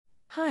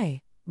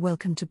Hi,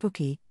 welcome to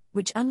Bookie,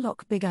 which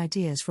unlock big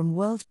ideas from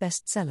world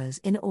bestsellers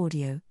in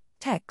audio,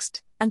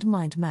 text, and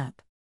mind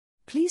map.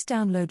 Please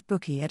download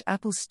Bookie at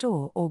Apple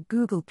Store or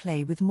Google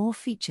Play with more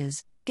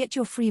features. Get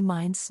your free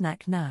mind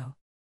snack now.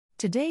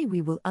 Today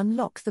we will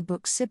unlock the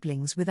book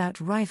Siblings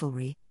Without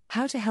Rivalry,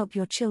 How to Help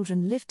Your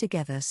Children Live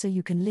Together So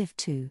You Can Live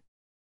Too.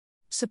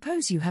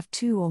 Suppose you have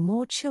 2 or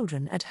more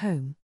children at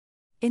home.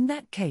 In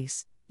that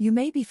case, you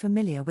may be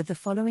familiar with the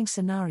following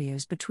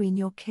scenarios between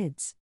your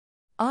kids.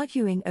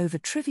 Arguing over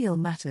trivial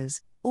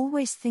matters,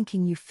 always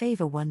thinking you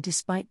favor one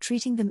despite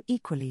treating them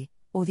equally,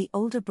 or the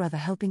older brother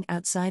helping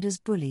outsiders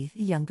bully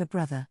the younger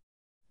brother.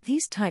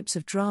 These types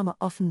of drama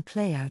often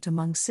play out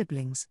among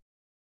siblings.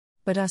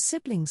 But are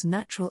siblings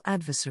natural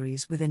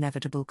adversaries with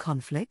inevitable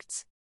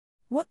conflicts?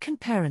 What can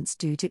parents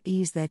do to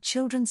ease their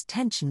children's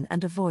tension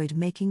and avoid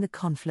making the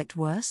conflict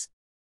worse?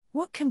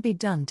 What can be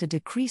done to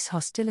decrease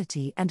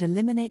hostility and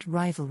eliminate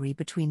rivalry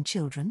between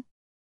children?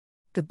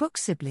 The book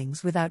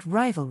Siblings Without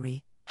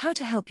Rivalry, How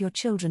to Help Your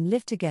Children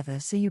Live Together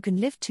So You Can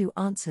Live Too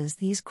answers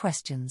these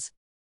questions.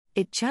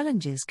 It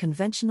challenges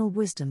conventional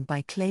wisdom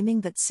by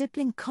claiming that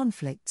sibling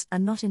conflicts are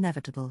not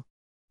inevitable.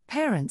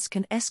 Parents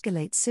can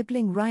escalate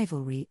sibling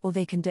rivalry or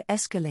they can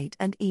de-escalate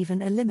and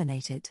even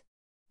eliminate it.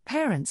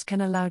 Parents can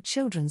allow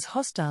children's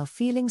hostile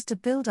feelings to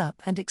build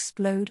up and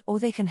explode, or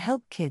they can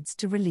help kids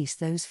to release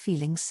those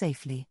feelings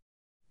safely.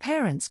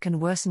 Parents can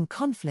worsen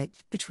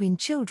conflict between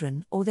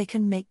children or they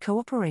can make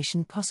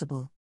cooperation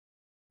possible.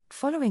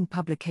 Following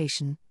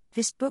publication,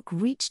 this book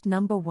reached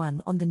number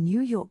 1 on the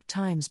New York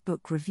Times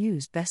Book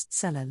Review's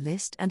bestseller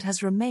list and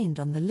has remained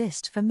on the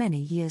list for many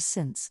years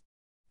since.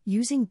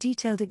 Using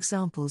detailed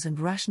examples and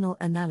rational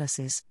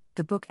analysis,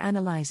 the book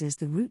analyzes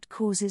the root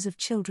causes of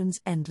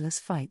children's endless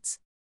fights.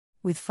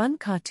 With fun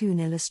cartoon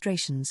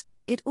illustrations,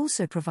 it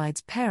also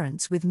provides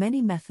parents with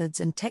many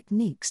methods and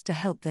techniques to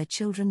help their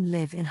children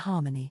live in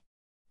harmony.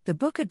 The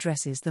book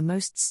addresses the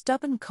most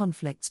stubborn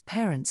conflicts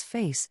parents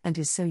face and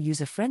is so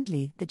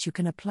user-friendly that you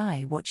can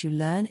apply what you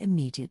learn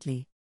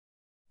immediately.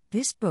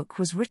 This book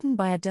was written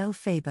by Adele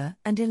Faber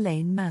and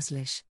Elaine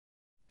Mazlish.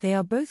 They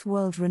are both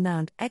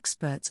world-renowned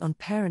experts on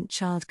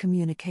parent-child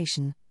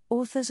communication,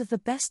 authors of the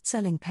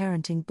best-selling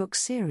parenting book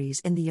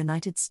series in the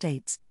United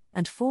States,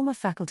 and former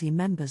faculty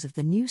members of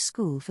the New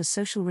School for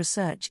Social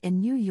Research in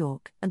New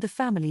York and the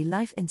Family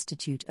Life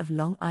Institute of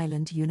Long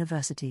Island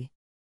University.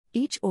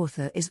 Each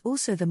author is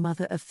also the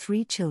mother of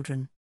 3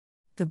 children.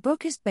 The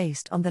book is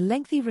based on the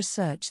lengthy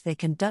research they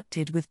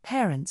conducted with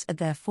parents at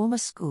their former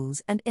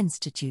schools and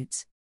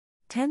institutes.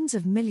 Tens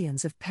of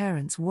millions of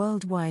parents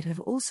worldwide have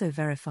also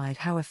verified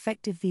how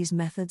effective these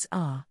methods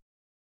are.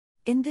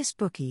 In this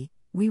Bookie,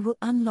 we will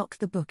unlock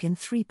the book in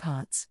 3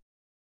 parts.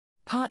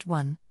 Part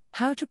 1,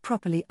 How to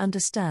Properly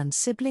Understand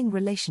Sibling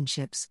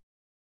Relationships.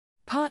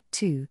 Part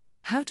 2,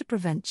 How to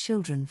Prevent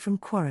Children from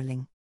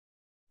Quarreling.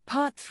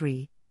 Part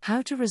 3,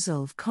 How to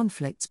Resolve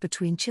Conflicts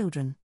Between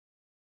Children.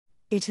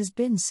 It has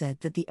been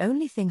said that the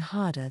only thing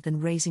harder than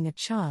raising a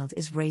child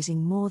is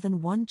raising more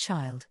than one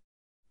child.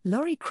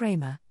 Lori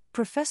Kramer,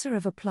 professor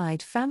of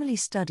applied family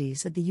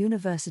studies at the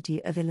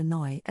University of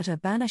Illinois at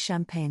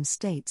Urbana-Champaign,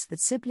 states that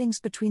siblings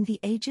between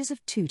the ages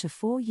of 2 to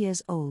 4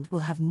 years old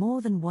will have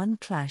more than one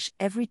clash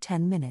every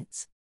 10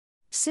 minutes.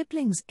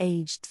 Siblings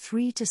aged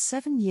 3 to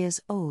 7 years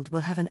old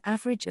will have an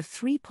average of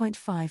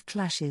 3.5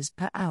 clashes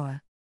per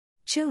hour.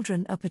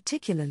 Children are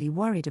particularly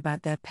worried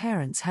about their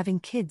parents having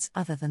kids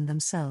other than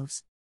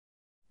themselves.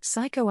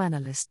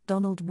 Psychoanalyst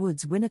Donald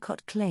Woods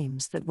Winnicott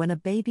claims that when a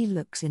baby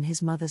looks in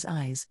his mother's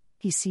eyes,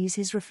 he sees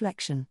his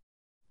reflection.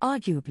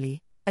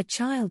 Arguably, a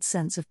child's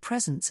sense of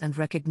presence and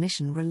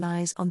recognition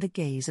relies on the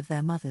gaze of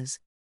their mothers.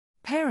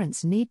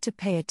 Parents need to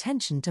pay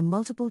attention to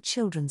multiple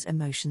children's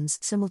emotions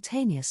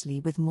simultaneously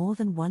with more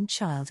than one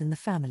child in the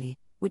family,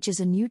 which is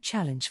a new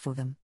challenge for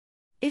them.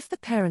 If the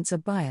parents are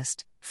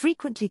biased,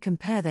 frequently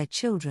compare their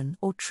children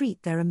or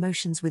treat their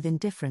emotions with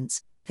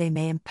indifference, they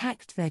may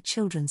impact their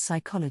children's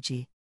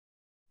psychology.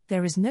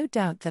 There is no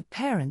doubt that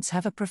parents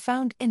have a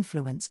profound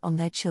influence on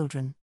their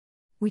children.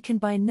 We can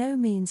by no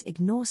means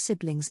ignore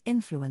siblings'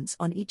 influence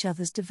on each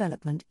other's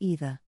development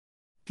either.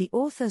 The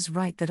authors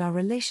write that our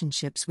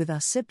relationships with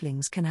our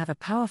siblings can have a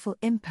powerful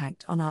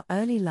impact on our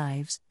early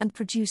lives and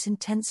produce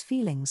intense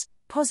feelings,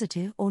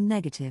 positive or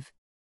negative.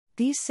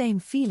 These same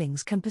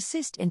feelings can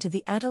persist into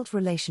the adult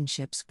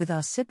relationships with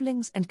our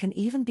siblings and can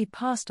even be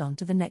passed on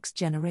to the next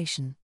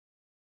generation.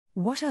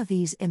 What are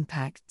these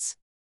impacts?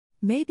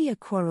 Maybe a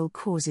quarrel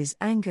causes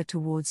anger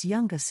towards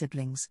younger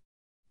siblings.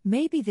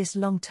 Maybe this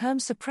long-term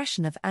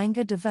suppression of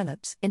anger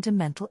develops into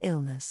mental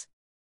illness.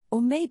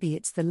 Or maybe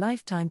it's the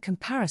lifetime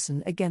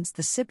comparison against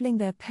the sibling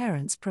their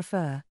parents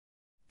prefer.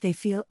 They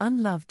feel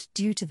unloved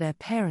due to their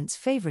parents'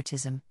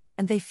 favoritism,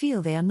 and they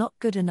feel they are not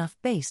good enough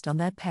based on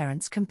their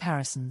parents'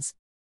 comparisons.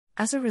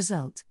 As a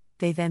result,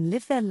 they then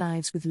live their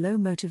lives with low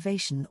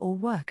motivation or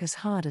work as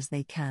hard as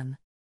they can.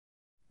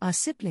 Are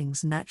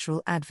siblings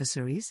natural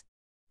adversaries?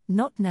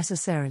 Not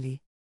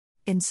necessarily.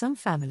 In some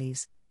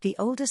families, the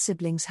older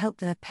siblings help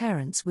their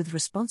parents with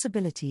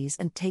responsibilities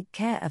and take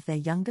care of their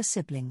younger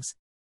siblings.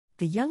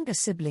 The younger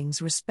siblings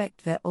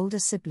respect their older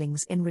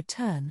siblings in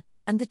return,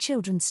 and the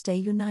children stay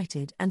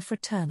united and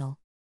fraternal.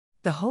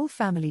 The whole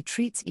family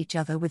treats each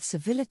other with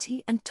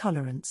civility and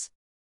tolerance.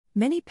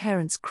 Many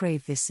parents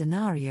crave this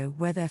scenario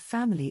where their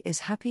family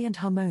is happy and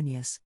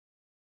harmonious.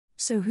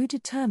 So who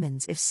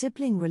determines if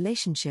sibling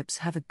relationships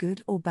have a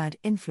good or bad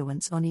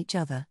influence on each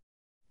other?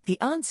 The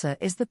answer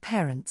is the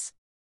parents.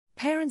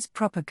 Parents'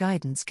 proper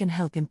guidance can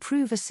help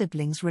improve a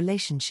sibling's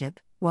relationship,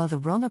 while the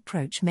wrong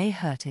approach may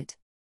hurt it.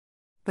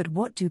 But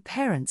what do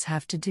parents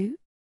have to do?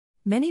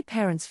 Many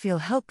parents feel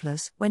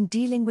helpless when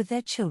dealing with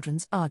their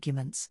children's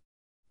arguments.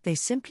 They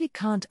simply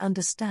can't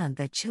understand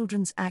their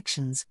children's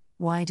actions.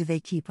 Why do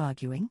they keep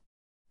arguing?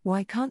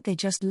 Why can't they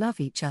just love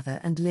each other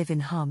and live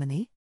in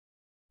harmony?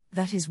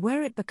 That is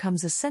where it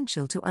becomes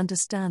essential to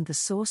understand the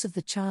source of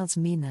the child's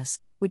meanness,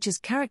 which is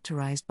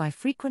characterized by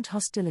frequent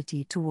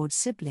hostility towards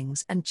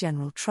siblings and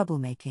general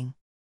troublemaking.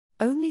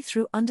 Only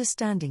through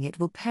understanding it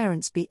will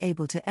parents be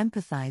able to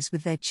empathize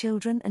with their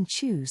children and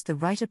choose the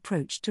right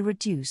approach to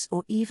reduce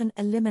or even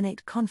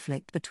eliminate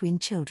conflict between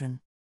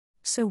children.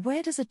 So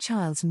where does a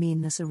child's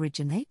meanness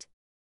originate?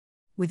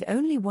 With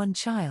only one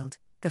child,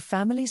 the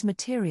family's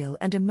material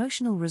and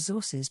emotional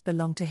resources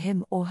belong to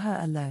him or her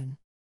alone.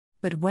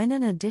 But when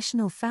an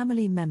additional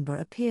family member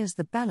appears,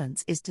 the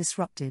balance is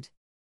disrupted.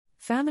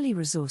 Family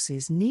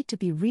resources need to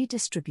be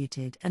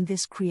redistributed, and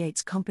this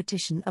creates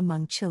competition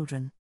among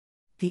children.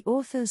 The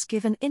authors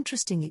give an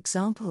interesting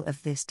example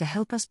of this to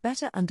help us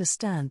better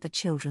understand the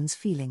children's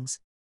feelings.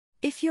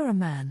 If you're a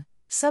man,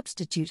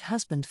 substitute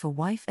husband for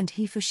wife and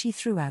he for she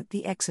throughout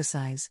the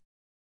exercise.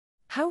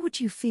 How would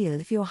you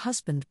feel if your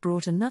husband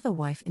brought another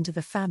wife into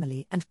the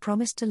family and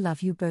promised to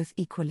love you both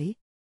equally?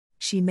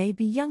 She may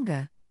be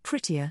younger,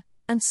 prettier,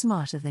 and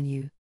smarter than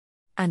you.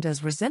 And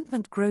as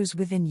resentment grows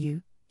within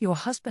you, your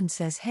husband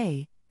says,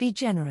 "Hey, be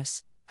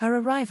generous, her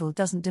arrival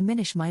doesn't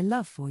diminish my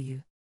love for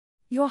you."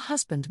 Your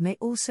husband may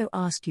also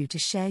ask you to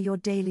share your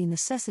daily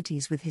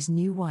necessities with his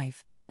new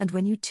wife, and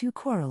when you two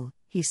quarrel,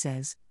 he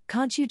says,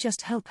 "Can't you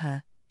just help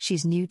her,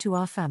 she's new to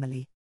our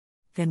family?"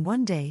 Then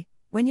one day,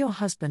 when your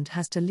husband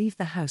has to leave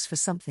the house for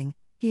something,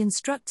 he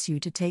instructs you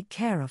to take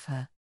care of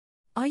her.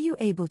 Are you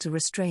able to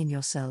restrain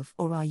yourself,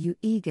 or are you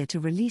eager to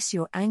release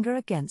your anger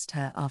against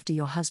her after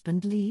your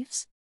husband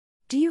leaves?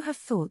 Do you have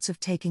thoughts of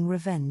taking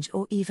revenge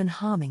or even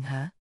harming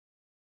her?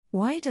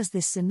 Why does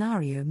this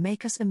scenario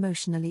make us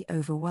emotionally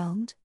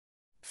overwhelmed?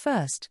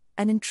 First,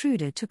 an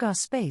intruder took our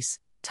space,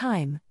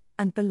 time,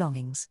 and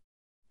belongings.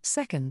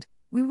 Second,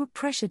 we were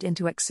pressured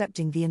into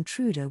accepting the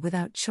intruder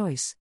without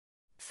choice.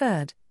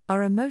 Third,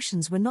 our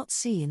emotions were not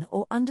seen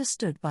or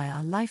understood by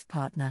our life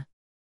partner.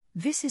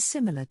 This is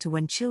similar to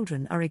when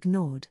children are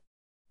ignored.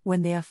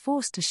 When they are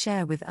forced to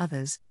share with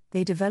others,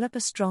 they develop a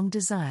strong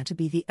desire to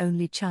be the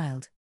only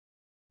child.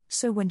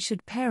 So when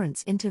should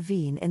parents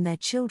intervene in their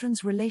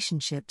children's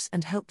relationships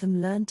and help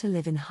them learn to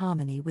live in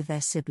harmony with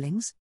their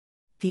siblings?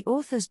 The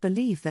authors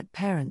believe that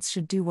parents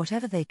should do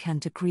whatever they can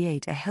to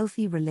create a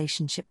healthy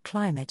relationship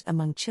climate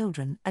among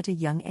children at a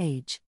young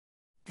age.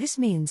 This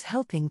means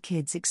helping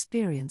kids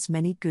experience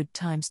many good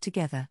times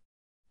together.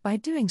 By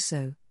doing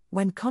so,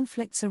 when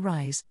conflicts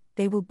arise,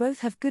 they will both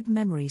have good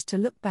memories to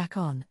look back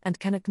on and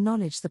can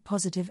acknowledge the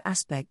positive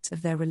aspects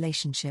of their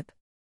relationship.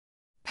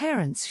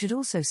 Parents should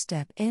also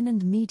step in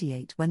and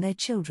mediate when their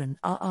children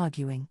are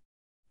arguing.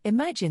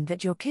 Imagine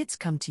that your kids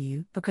come to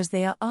you because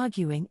they are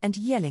arguing and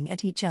yelling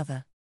at each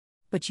other.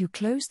 But you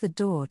close the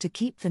door to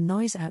keep the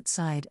noise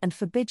outside and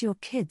forbid your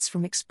kids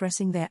from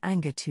expressing their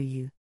anger to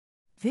you.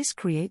 This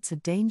creates a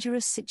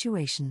dangerous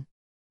situation.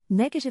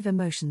 Negative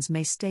emotions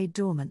may stay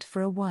dormant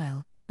for a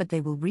while, but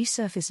they will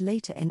resurface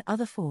later in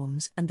other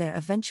forms, and their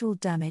eventual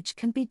damage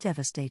can be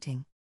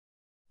devastating.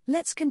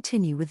 Let's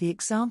continue with the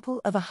example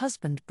of a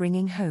husband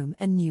bringing home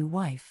a new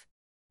wife.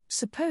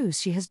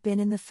 Suppose she has been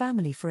in the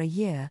family for a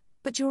year,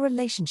 but your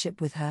relationship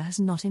with her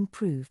has not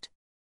improved.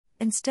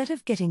 Instead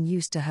of getting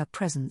used to her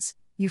presence,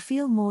 you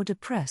feel more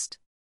depressed.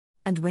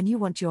 And when you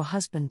want your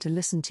husband to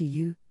listen to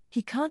you,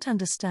 he can't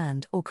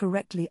understand or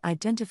correctly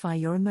identify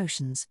your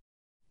emotions.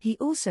 He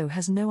also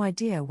has no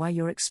idea why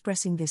you're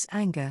expressing this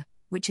anger,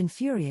 which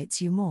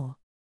infuriates you more.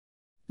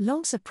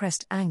 Long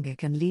suppressed anger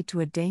can lead to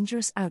a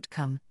dangerous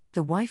outcome.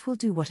 The wife will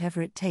do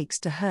whatever it takes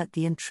to hurt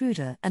the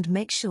intruder and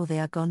make sure they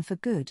are gone for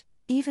good,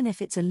 even if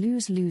it's a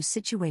lose-lose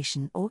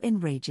situation or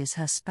enrages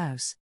her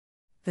spouse.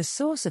 The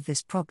source of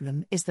this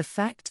problem is the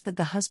fact that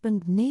the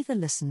husband neither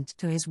listened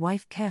to his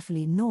wife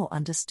carefully nor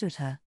understood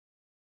her.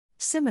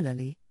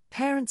 Similarly,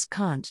 parents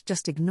can't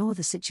just ignore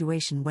the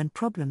situation when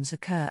problems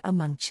occur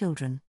among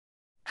children.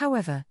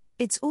 However,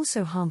 it's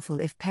also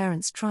harmful if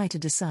parents try to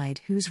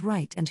decide who's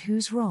right and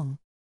who's wrong.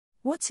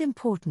 What's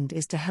important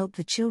is to help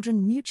the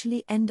children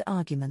mutually end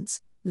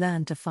arguments,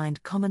 learn to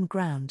find common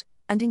ground,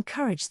 and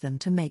encourage them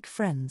to make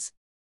friends.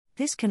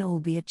 This can all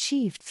be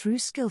achieved through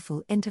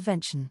skillful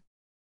intervention.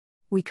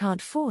 We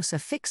can't force a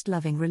fixed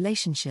loving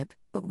relationship,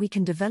 but we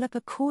can develop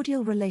a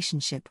cordial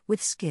relationship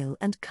with skill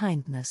and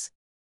kindness.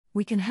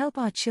 We can help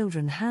our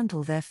children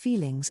handle their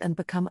feelings and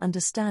become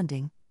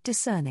understanding,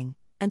 discerning,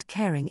 and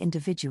caring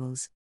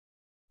individuals.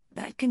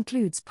 That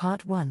concludes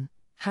Part 1,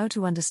 How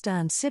to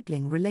Understand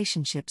Sibling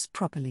Relationships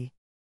Properly.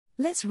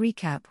 Let's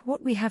recap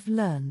what we have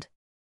learned.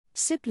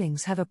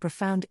 Siblings have a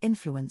profound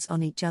influence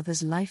on each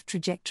other's life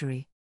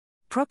trajectory.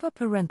 Proper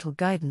parental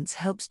guidance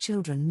helps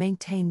children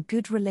maintain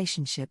good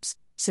relationships,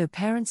 so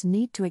parents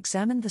need to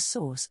examine the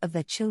source of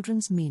their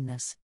children's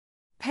meanness.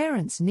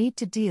 Parents need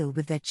to deal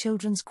with their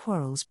children's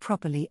quarrels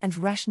properly and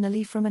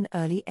rationally from an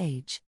early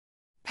age.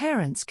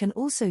 Parents can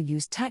also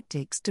use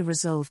tactics to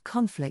resolve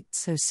conflicts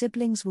so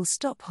siblings will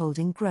stop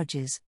holding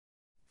grudges.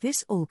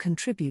 This all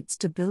contributes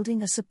to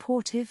building a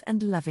supportive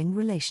and loving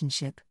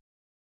relationship.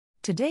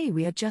 Today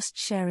we are just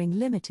sharing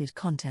limited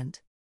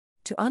content.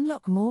 To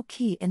unlock more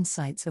key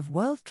insights of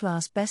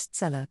world-class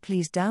bestseller,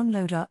 please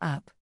download our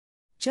app.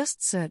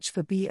 Just search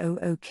for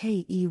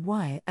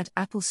BOOKEY at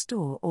Apple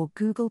Store or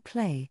Google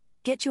Play.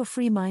 Get your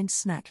free mind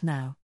snack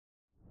now.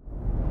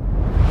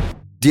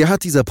 Dir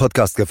hat dieser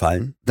Podcast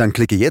gefallen? Dann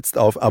klicke jetzt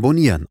auf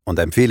Abonnieren und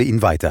empfehle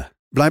ihn weiter.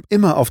 Bleib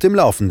immer auf dem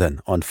Laufenden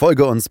und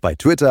folge uns bei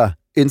Twitter,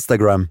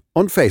 Instagram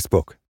und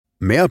Facebook.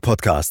 Mehr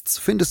Podcasts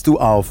findest du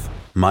auf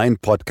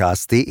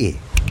meinpodcast.de.